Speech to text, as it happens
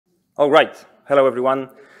All right. Hello, everyone.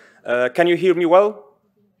 Can you hear me well?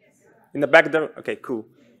 In the back there? Okay, cool.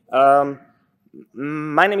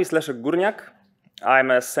 My name is Leszek Górniak. I'm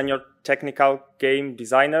a senior technical game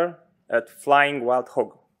designer at Flying Wild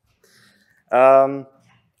Hog.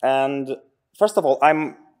 And first of all,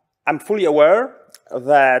 I'm fully aware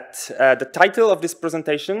that the title of this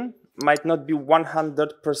presentation might not be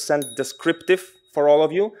 100% descriptive for all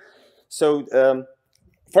of you. So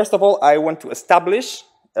first of all, I want to establish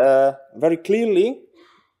very clearly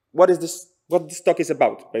what this talk is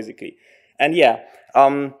about, basically. And yeah,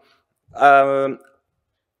 I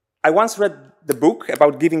once read the book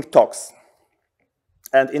about giving talks.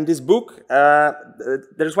 And in this book,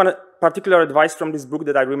 there's one particular advice from this book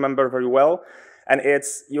that I remember very well. And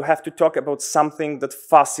it's, you have to talk about something that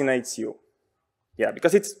fascinates you. Yeah,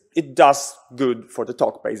 because it does good for the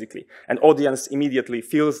talk, basically. And audience immediately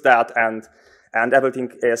feels that, and everything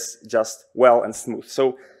is just well and smooth.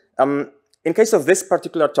 So in case of this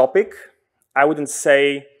particular topic, I wouldn't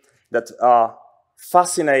say that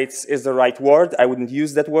fascinates is the right word. I wouldn't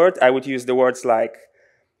use that word. I would use the words like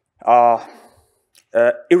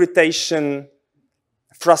irritation,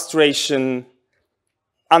 frustration,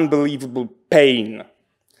 unbelievable pain.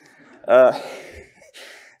 And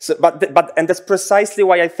that's precisely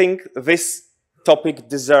why I think this topic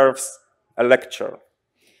deserves a lecture.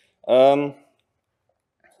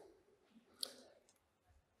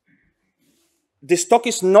 This talk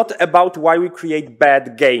is not about why we create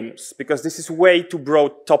bad games, because this is way too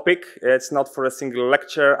broad topic. It's not for a single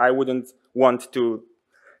lecture. I wouldn't want to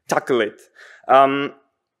tackle it.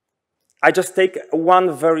 I just take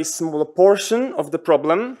one very small portion of the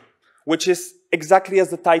problem, which is exactly as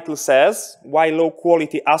the title says, why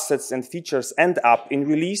low-quality assets and features end up in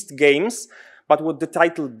released games. But what the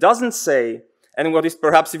title doesn't say, and what is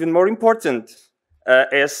perhaps even more important,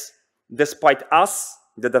 is despite us,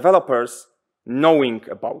 the developers, knowing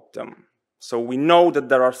about them. So we know that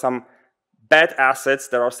there are some bad assets,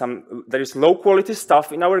 there is low-quality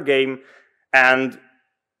stuff in our game, and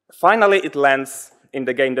finally it lands in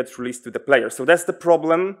the game that's released to the player. So that's the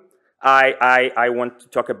problem I want to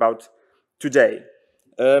talk about today.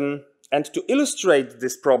 And to illustrate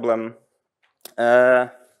this problem,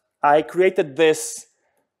 I created this.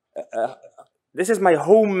 This is my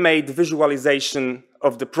homemade visualization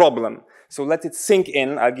of the problem. So let it sink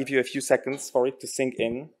in. I'll give you a few seconds for it to sink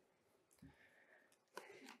in.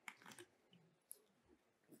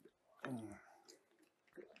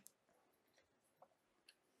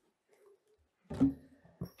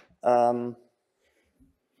 All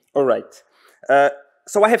right.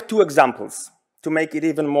 So I have two examples. To make it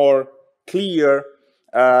even more clear,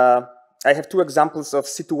 I have two examples of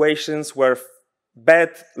situations where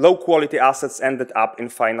bad, low-quality assets ended up in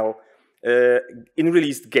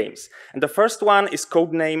released games. And the first one is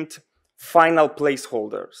codenamed Final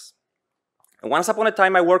Placeholders. And once upon a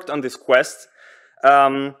time, I worked on this quest,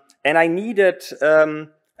 and I needed,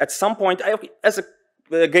 at some point, as a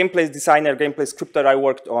gameplay designer, gameplay scripter, I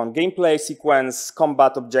worked on gameplay sequence,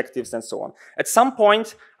 combat objectives, and so on. At some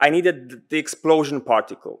point, I needed the explosion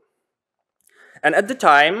particle. And at the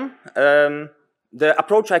time, the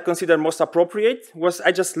approach I consider most appropriate was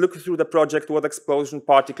I just looked through the project, what explosion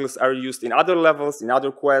particles are used in other levels, in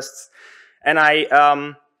other quests, and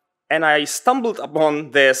I stumbled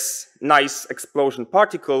upon this nice explosion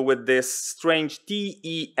particle with this strange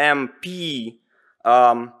TEMP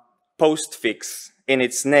postfix in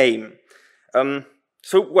its name.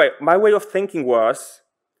 My way of thinking was,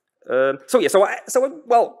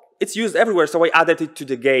 well, it's used everywhere, so I added it to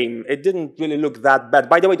the game. It didn't really look that bad.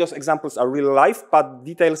 By the way, those examples are real life, but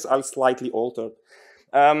details are slightly altered.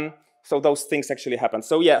 So those things actually happen.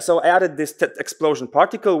 So yeah, so I added this explosion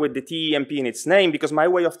particle with the TEMP in its name because my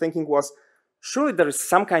way of thinking was, surely there is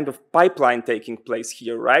some kind of pipeline taking place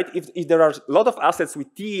here, right? If there are a lot of assets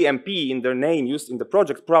with TEMP in their name used in the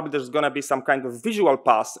project, probably there's going to be some kind of visual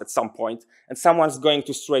pass at some point, and someone's going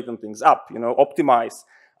to straighten things up, optimize,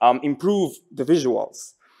 improve the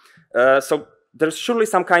visuals. So there's surely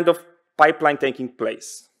some kind of pipeline taking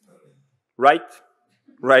place, right?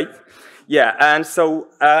 Right? Yeah, and so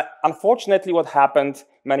unfortunately what happened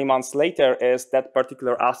many months later is that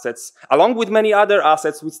particular assets, along with many other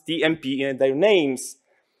assets with TMP in their names,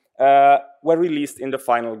 were released in the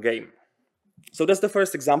final game. So that's the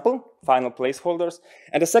first example, Final Placeholders.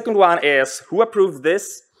 And the second one is, who approved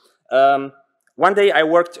this? One day I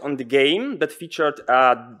worked on the game that featured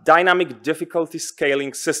a dynamic difficulty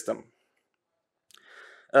scaling system.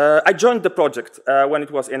 I joined the project when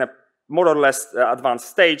it was in a more or less advanced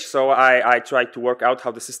stage, so I tried to work out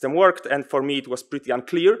how the system worked, and for me it was pretty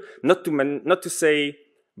unclear, not to say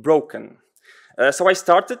broken. So I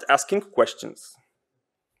started asking questions.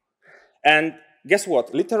 And guess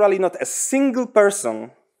what? Literally not a single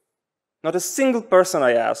person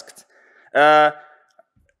I asked, not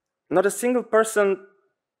a single person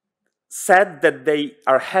said that they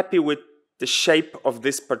are happy with the shape of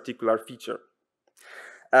this particular feature.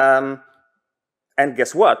 And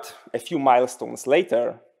guess what? A few milestones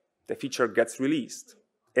later, the feature gets released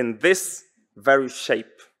in this very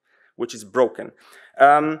shape, which is broken.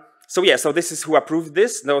 So yeah, so this is who approved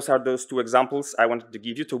this. Those are those two examples I wanted to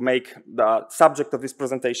give you to make the subject of this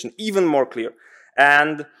presentation even more clear.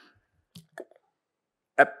 And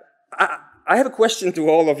I have a question to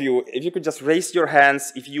all of you. If you could just raise your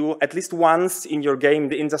hands if you, at least once in your game,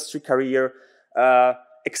 the industry career,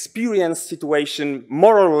 experience situation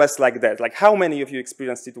more or less like that. Like, how many of you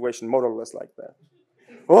experience situation more or less like that?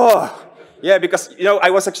 Oh, yeah, because, you know,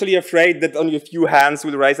 I was actually afraid that only a few hands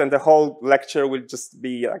will raise and the whole lecture will just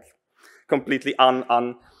be like completely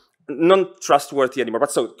non-trustworthy anymore.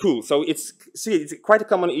 But so cool. So it's quite a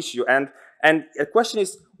common issue. And the question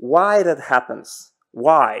is why that happens.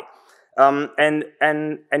 Why?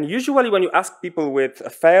 And usually when you ask people with a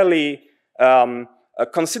fairly a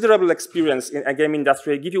considerable experience in a game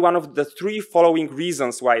industry, I give you one of the three following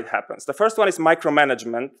reasons why it happens. The first one is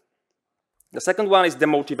micromanagement. The second one is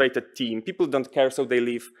demotivated team. People don't care, so they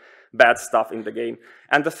leave bad stuff in the game.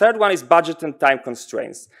 And the third one is budget and time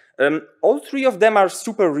constraints. All three of them are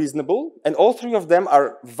super reasonable, and all three of them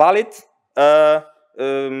are valid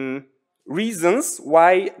reasons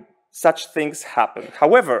why such things happen.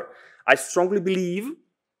 However, I strongly believe,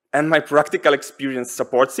 and my practical experience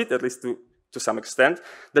supports it, at least to some extent,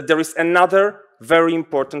 that there is another very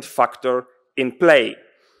important factor in play.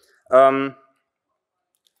 And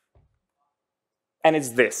it's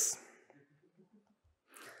this.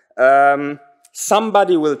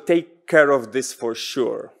 Somebody will take care of this for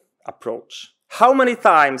sure approach. How many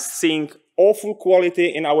times, seeing awful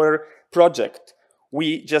quality in our project,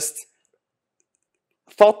 we just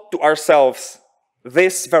thought to ourselves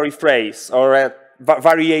this very phrase or a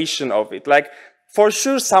variation of it, like, for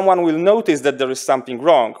sure someone will notice that there is something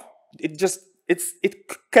wrong. It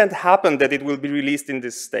can't happen that it will be released in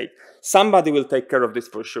this state. Somebody will take care of this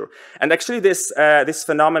for sure. And actually this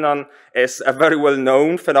phenomenon is a very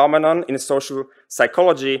well-known phenomenon in social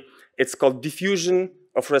psychology. It's called diffusion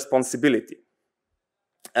of responsibility.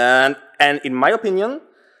 And in my opinion,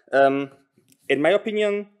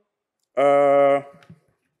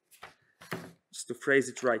 just to phrase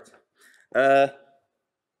it right,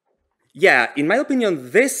 yeah, in my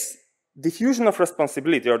opinion, this diffusion of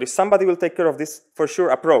responsibility, or this somebody will take care of this for sure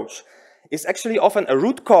approach, is actually often a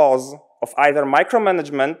root cause of either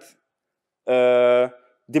micromanagement,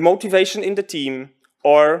 demotivation in the team,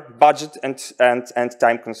 or budget and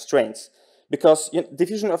time constraints. Because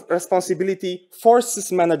diffusion of responsibility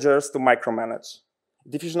forces managers to micromanage.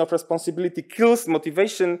 Diffusion of responsibility kills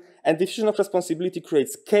motivation, and diffusion of responsibility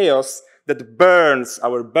creates chaos that burns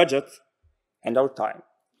our budget and our time.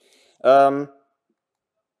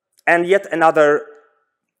 And yet another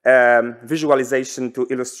visualization to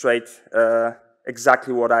illustrate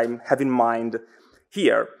exactly what I have in mind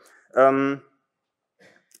here.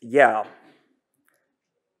 Yeah.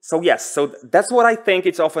 So yes, so that's what I think.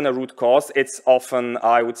 It's often a root cause. It's often,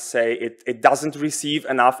 I would say, it doesn't receive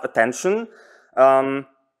enough attention.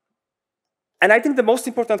 And I think the most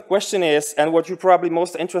important question is, and what you're probably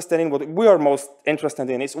most interested in, what we are most interested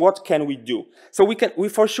in, is what can we do? So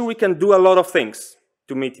for sure we can do a lot of things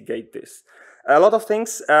to mitigate this. A lot of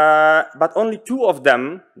things, but only two of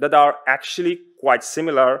them that are actually quite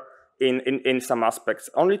similar in some aspects.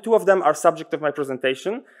 Only two of them are subject of my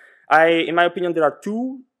presentation. In my opinion, there are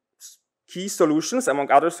two key solutions,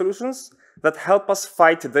 among other solutions, that help us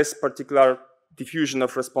fight this particular diffusion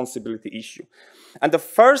of responsibility issue. And the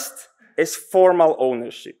first is formal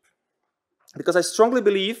ownership. Because I strongly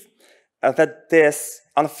believe that this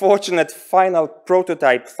unfortunate final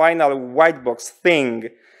prototype, final white box thing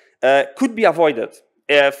could be avoided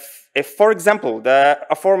if, for example, the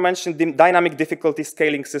aforementioned dynamic difficulty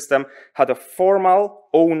scaling system had a formal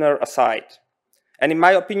owner aside. And in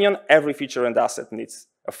my opinion, every feature and asset needs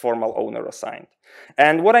a formal owner assigned.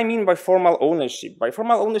 And what I mean by formal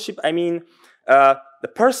ownership I mean the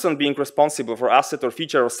person being responsible for asset or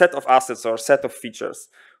feature or set of assets or set of features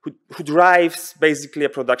who drives basically a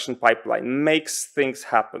production pipeline, makes things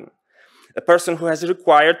happen. A person who has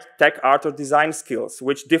required tech, art, or design skills,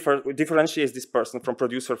 which differentiates this person from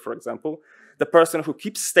producer, for example. The person who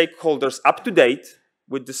keeps stakeholders up to date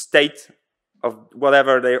with the state of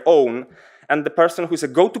whatever they own, and the person who's a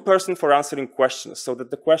go-to person for answering questions, so that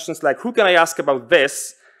the questions like, who can I ask about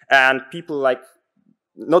this? And people like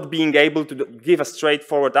not being able to give a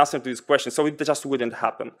straightforward answer to this question, so it just wouldn't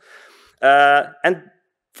happen. And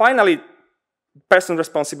finally, person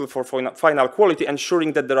responsible for final quality,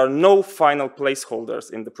 ensuring that there are no final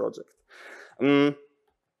placeholders in the project.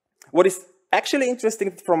 What is actually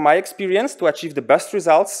interesting from my experience, to achieve the best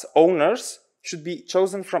results, owners should be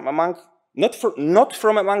chosen from among, not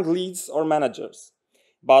from among leads or managers,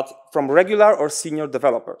 but from regular or senior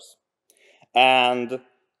developers. And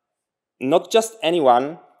not just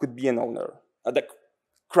anyone could be an owner. The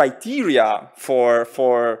criteria for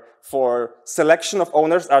selection of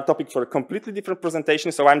owners are a topic for a completely different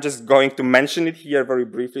presentation, so I'm just going to mention it here very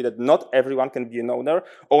briefly, that not everyone can be an owner.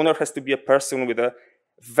 Owner has to be a person with a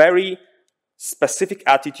very specific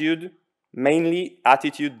attitude, mainly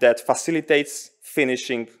attitude that facilitates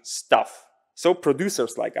finishing stuff. So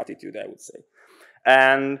producers-like attitude, I would say.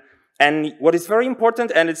 And what is very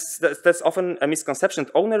important, and that's often a misconception,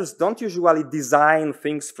 owners don't usually design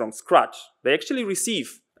things from scratch. They actually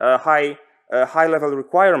receive high-level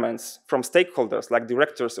requirements from stakeholders like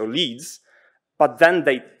directors or leads, but then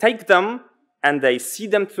they take them and they see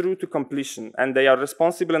them through to completion, and they are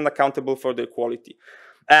responsible and accountable for their quality.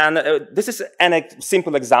 And this is a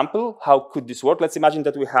simple example. How could this work? Let's imagine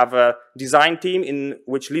that we have a design team in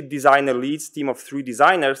which lead designer leads a team of 3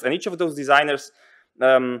 designers, and each of those designers,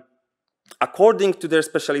 according to their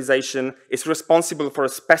specialization, is responsible for a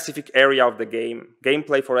specific area of the game.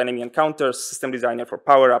 Gameplay for enemy encounters, system designer for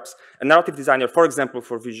power-ups, a narrative designer, for example,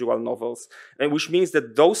 for visual novels, which means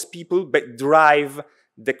that those people drive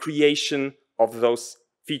the creation of those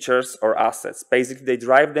features or assets. Basically, they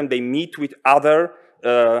drive them, they meet with other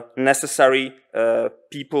necessary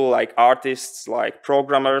people like artists, like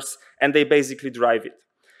programmers, and they basically drive it.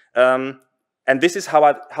 And this is how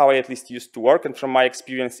I at least used to work, and from my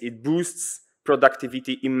experience, it boosts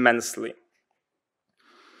productivity immensely.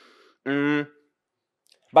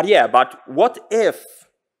 But yeah, but what if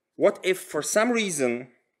for some reason,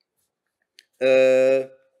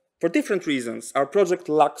 for different reasons, our project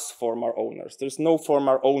lacks formal owners? There's no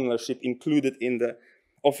formal ownership included in the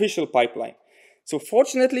official pipeline. So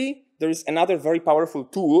fortunately, there is another very powerful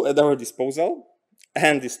tool at our disposal,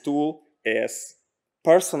 and this tool is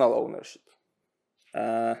personal ownership.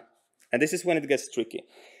 And this is when it gets tricky.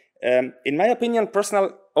 In my opinion,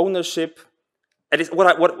 personal ownership,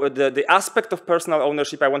 the aspect of personal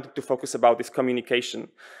ownership I wanted to focus about is communication,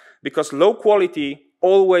 because low quality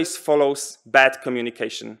always follows bad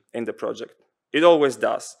communication in the project. It always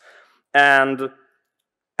does. And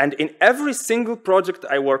in every single project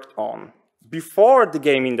I worked on, before the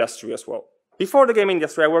game industry as well. Before the game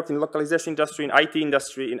industry, I worked in localization industry, in IT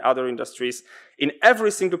industry, in other industries. In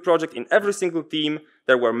every single project, in every single team,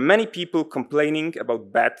 there were many people complaining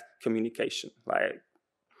about bad communication. Like,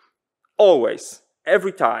 always,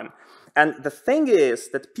 every time. And the thing is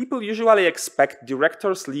that people usually expect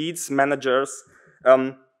directors, leads, managers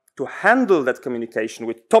to handle that communication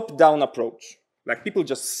with top-down approach. Like, people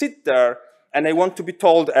just sit there and they want to be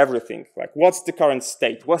told everything. Like, what's the current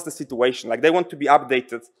state? What's the situation? Like, they want to be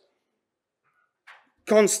updated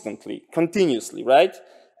constantly, continuously, right?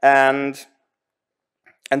 And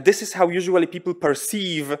this is how usually people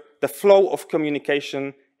perceive the flow of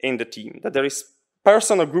communication in the team, that there is a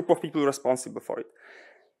person or group of people responsible for it.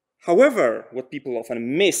 However, what people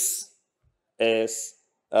often miss is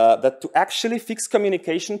that to actually fix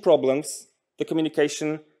communication problems, the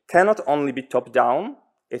communication cannot only be top-down,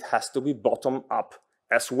 it has to be bottom-up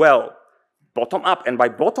as well. Bottom-up, and by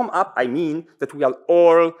bottom-up, I mean that we are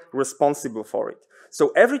all responsible for it.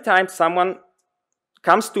 So every time someone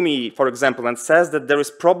comes to me, for example, and says that there is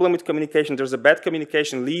a problem with communication, there's a bad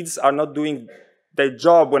communication, leads are not doing their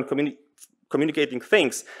job when communicating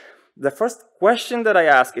things, the first question that I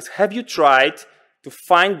ask is, have you tried to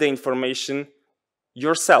find the information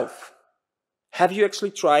yourself? Have you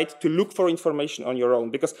actually tried to look for information on your own?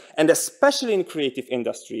 Because, and especially in creative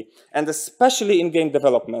industry, and especially in game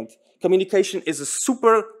development, communication is a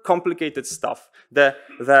super complicated stuff. The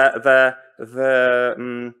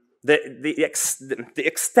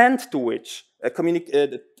extent to which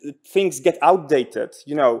things get outdated,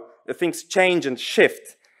 you know, things change and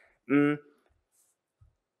shift.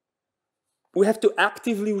 We have to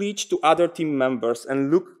actively reach to other team members and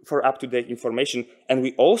look for up-to-date information, and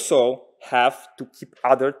we also have to keep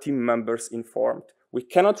other team members informed. We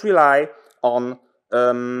cannot rely on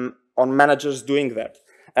managers doing that.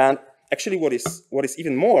 And actually, what is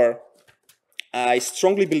even more, I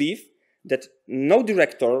strongly believe that no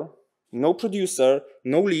director, no producer,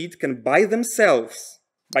 no lead can by themselves,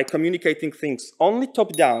 by communicating things only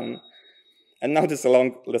top-down, and now that's a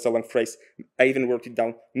long phrase, I even wrote it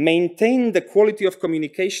down, maintain the quality of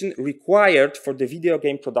communication required for the video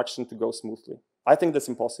game production to go smoothly. I think that's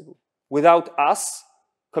impossible. Without us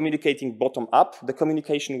communicating bottom up, the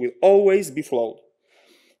communication will always be flawed.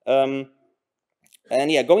 And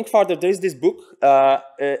yeah, going further, there is this book,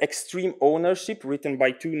 Extreme Ownership, written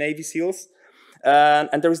by 2 Navy SEALs.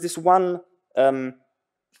 And there is this one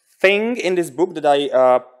thing in this book that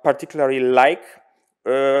I particularly like,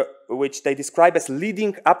 which they describe as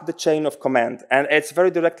leading up the chain of command. And it's very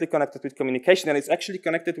directly connected with communication, and it's actually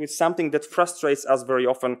connected with something that frustrates us very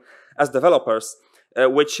often as developers,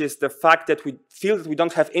 which is the fact that we feel that we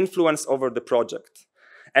don't have influence over the project.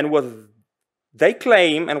 And what they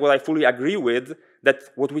claim, and what I fully agree with, that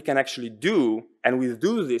what we can actually do, and we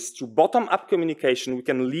do this through bottom-up communication, we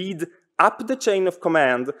can lead up the chain of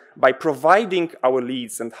command by providing our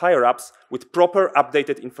leads and higher-ups with proper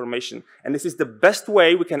updated information. And this is the best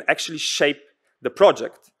way we can actually shape the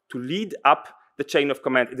project, to lead up the chain of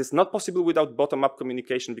command. It is not possible without bottom-up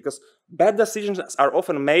communication, because bad decisions are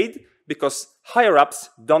often made because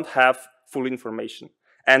higher-ups don't have full information.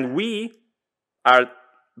 And we are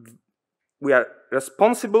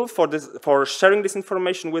responsible for sharing this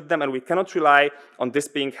information with them, and we cannot rely on this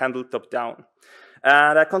being handled top-down.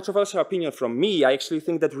 And a controversial opinion from me, I actually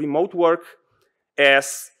think that remote work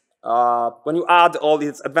is, when you add all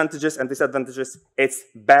its advantages and disadvantages, it's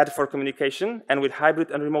bad for communication. And with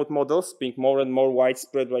hybrid and remote models being more and more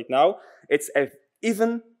widespread right now, it's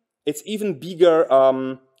even bigger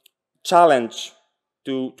challenge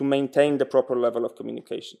to maintain the proper level of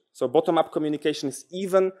communication. So bottom-up communication is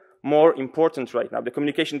even more important right now, the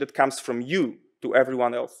communication that comes from you to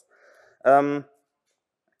everyone else.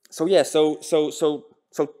 So yeah, so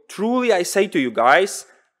truly I say to you guys,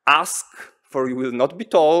 ask for you will not be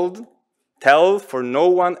told, tell for no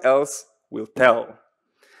one else will tell,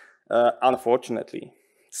 unfortunately.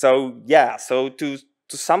 So yeah, so to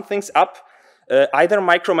sum things up, either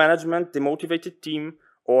micromanagement, demotivated team,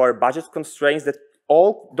 or budget constraints, that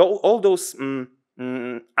all those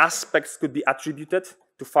aspects could be attributed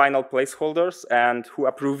to final placeholders and who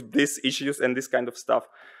approved these issues and this kind of stuff.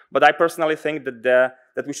 But I personally think that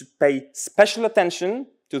we should pay special attention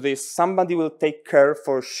to this somebody will take care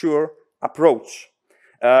for sure approach,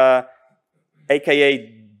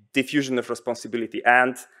 aka diffusion of responsibility.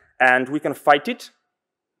 And we can fight it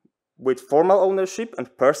with formal ownership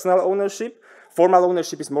and personal ownership. Formal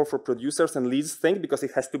ownership is more for producers and leads thing because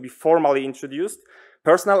it has to be formally introduced.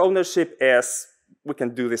 Personal ownership is, we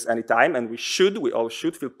can do this anytime, and we all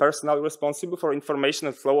should feel personally responsible for information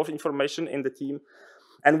and flow of information in the team.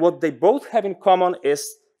 And what they both have in common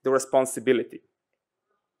is the responsibility.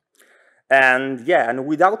 And yeah, and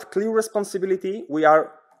without clear responsibility,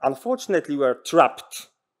 unfortunately, we are trapped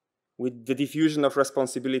with the diffusion of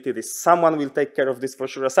responsibility. Someone will take care of this for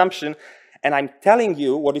sure assumption. And I'm telling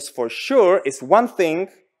you what is for sure is one thing,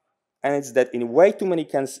 and it's that in way too many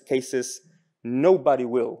cases, nobody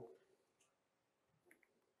will.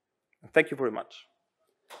 Thank you very much.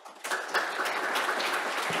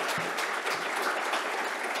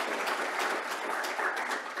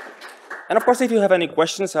 And of course, if you have any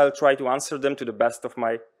questions, I'll try to answer them to the best of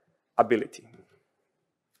my ability.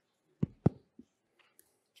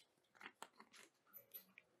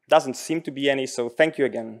 Doesn't seem to be any, so thank you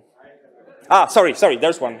again. Sorry,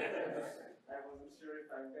 there's one. I wasn't sure if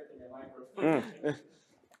I'm getting a microphone.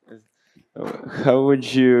 How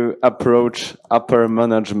would you approach upper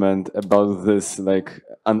management about this? Like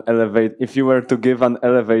if you were to give an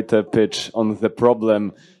elevator pitch on the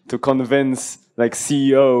problem to convince like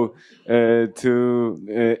CEO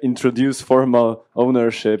to introduce formal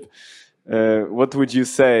ownership, what would you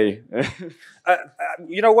say?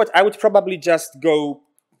 You know what? I would probably just go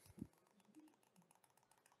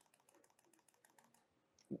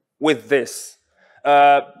with this.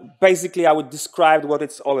 Basically, I would describe what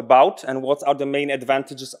it's all about and what are the main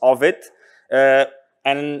advantages of it,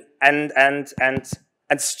 and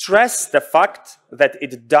stress the fact that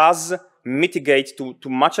it does mitigate to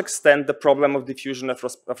much extent the problem of diffusion of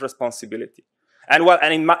responsibility. And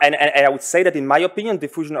I would say that in my opinion,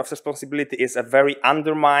 diffusion of responsibility is a very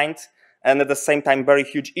undermined and at the same time very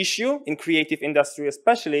huge issue in creative industry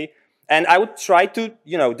especially. And I would try to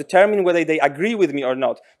determine whether they agree with me or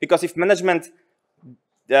not. Because if management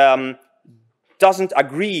doesn't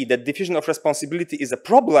agree that diffusion of responsibility is a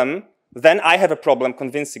problem, then I have a problem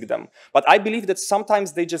convincing them. But I believe that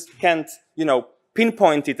sometimes they just can't,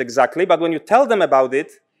 pinpoint it exactly. But when you tell them about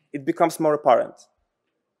it, it becomes more apparent.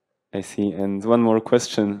 I see. And one more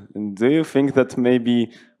question. Do you think that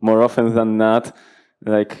maybe more often than not,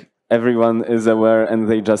 like everyone is aware and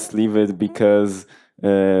they just leave it because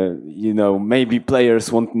you know, maybe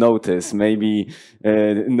players won't notice, maybe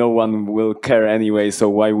no one will care anyway, so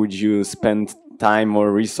why would you spend time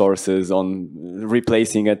or resources on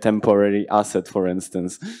replacing a temporary asset, for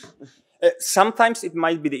instance? Sometimes it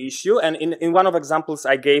might be the issue, and in one of examples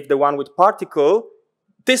I gave, the one with particle,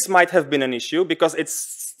 this might have been an issue because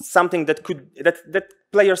it's something that that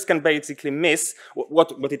players can basically miss.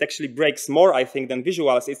 What it actually breaks more, I think, than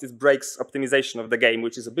visuals is it breaks optimization of the game,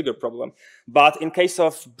 which is a bigger problem. But in case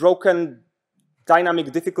of broken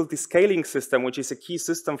dynamic difficulty scaling system, which is a key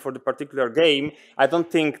system for the particular game, I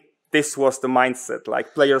don't think this was the mindset.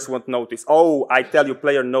 Like players won't notice. Oh, I tell you,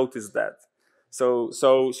 player noticed that. So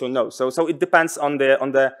no. So it depends on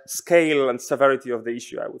the scale and severity of the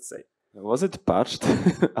issue, I would say. Was it patched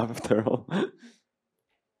after all?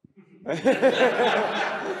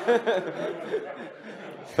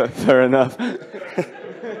 Fair enough.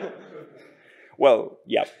 Well,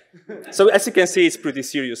 yeah. So as you can see, it's pretty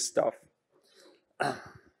serious stuff. I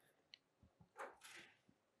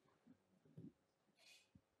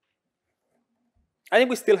think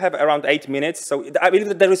we still have around 8 minutes. So I believe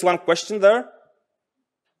that there is one question there.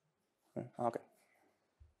 Okay.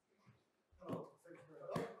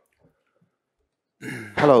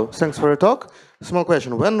 Hello, thanks for your talk. Small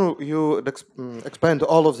question. When you explained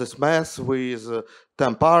all of this mess with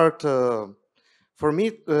temp art, for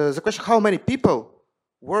me, the question, how many people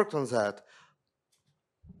worked on that?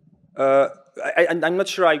 I'm not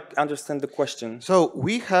sure I understand the question. So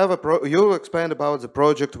we have you explained about the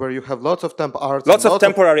project where you have lots of temp art. Lots of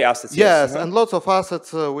temporary assets. Yes, and lots of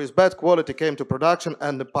assets with bad quality came to production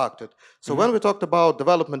and impacted. So when we talked about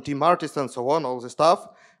development team artists and so on, all this stuff,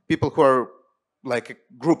 people who are like a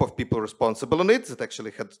group of people responsible on it that actually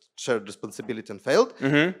had shared responsibility and failed.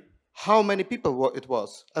 How many people it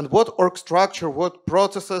was? And what org structure, what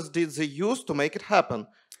processes did they use to make it happen?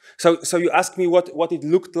 So you asked me what it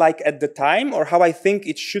looked like at the time, or how I think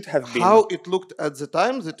it should have been? How it looked at the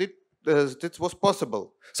time that it was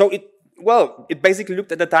possible. So it basically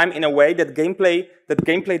looked at the time in a way that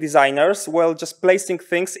gameplay designers were just placing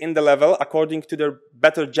things in the level according to their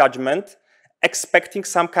better judgment, expecting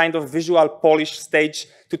some kind of visual polish stage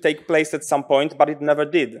to take place at some point, but it never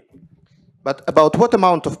did. But about what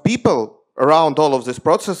amount of people around all of this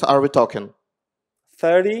process are we talking?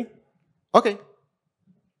 30? Okay.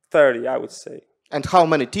 30, I would say. And how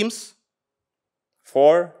many teams?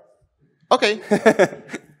 4. Okay.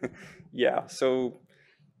 Yeah, so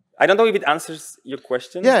I don't know if it answers your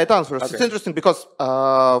question. Yeah, it answers. Okay. It's interesting because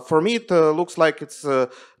for me it looks like it's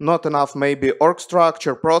not enough maybe org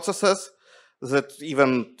structure processes that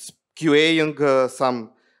even QAing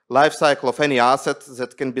some life cycle of any asset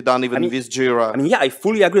that can be done even with Jira. I mean, yeah, I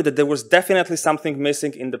fully agree that there was definitely something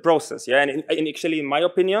missing in the process. Yeah, and actually, in my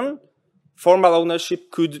opinion, formal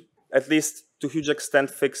ownership could, at least to a huge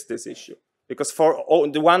extent, fix this issue. Because for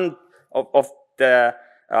the one of the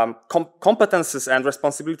competences and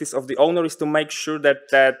responsibilities of the owner is to make sure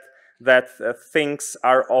that things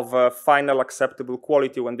are of a final acceptable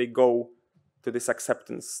quality when they go to this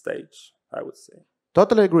acceptance stage, I would say.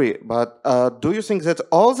 Totally agree. But do you think that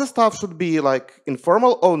all the stuff should be like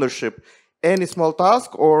informal ownership, any small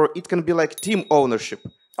task, or it can be like team ownership?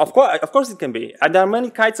 Of course it can be. And there are many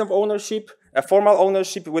kinds of ownership. A formal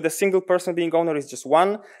ownership with a single person being owner is just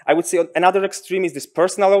one. I would say another extreme is this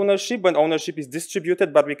personal ownership, when ownership is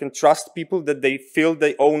distributed, but we can trust people that they feel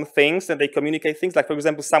they own things and they communicate things. Like, for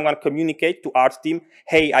example, someone communicate to art team,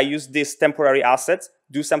 hey, I use this temporary asset,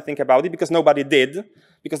 do something about it, because nobody did,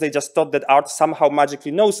 because they just thought that art somehow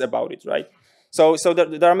magically knows about it, right? So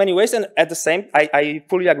there are many ways, and at the same, I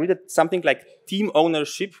fully agree that something like team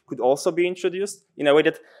ownership could also be introduced in a way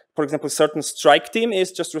that, for example, certain strike team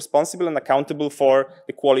is just responsible and accountable for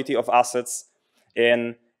the quality of assets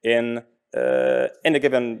in a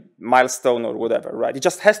given milestone or whatever, right? It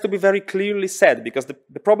just has to be very clearly said, because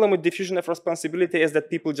the problem with diffusion of responsibility is that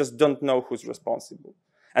people just don't know who's responsible.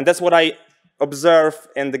 And that's what I observe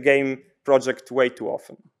in the game project way too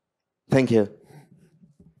often. Thank you.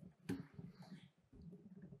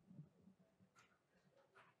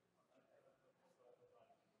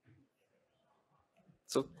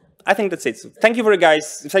 So I think that's it. So thank you very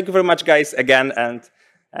much, guys, again, and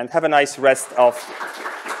have a nice rest of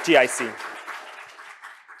GIC.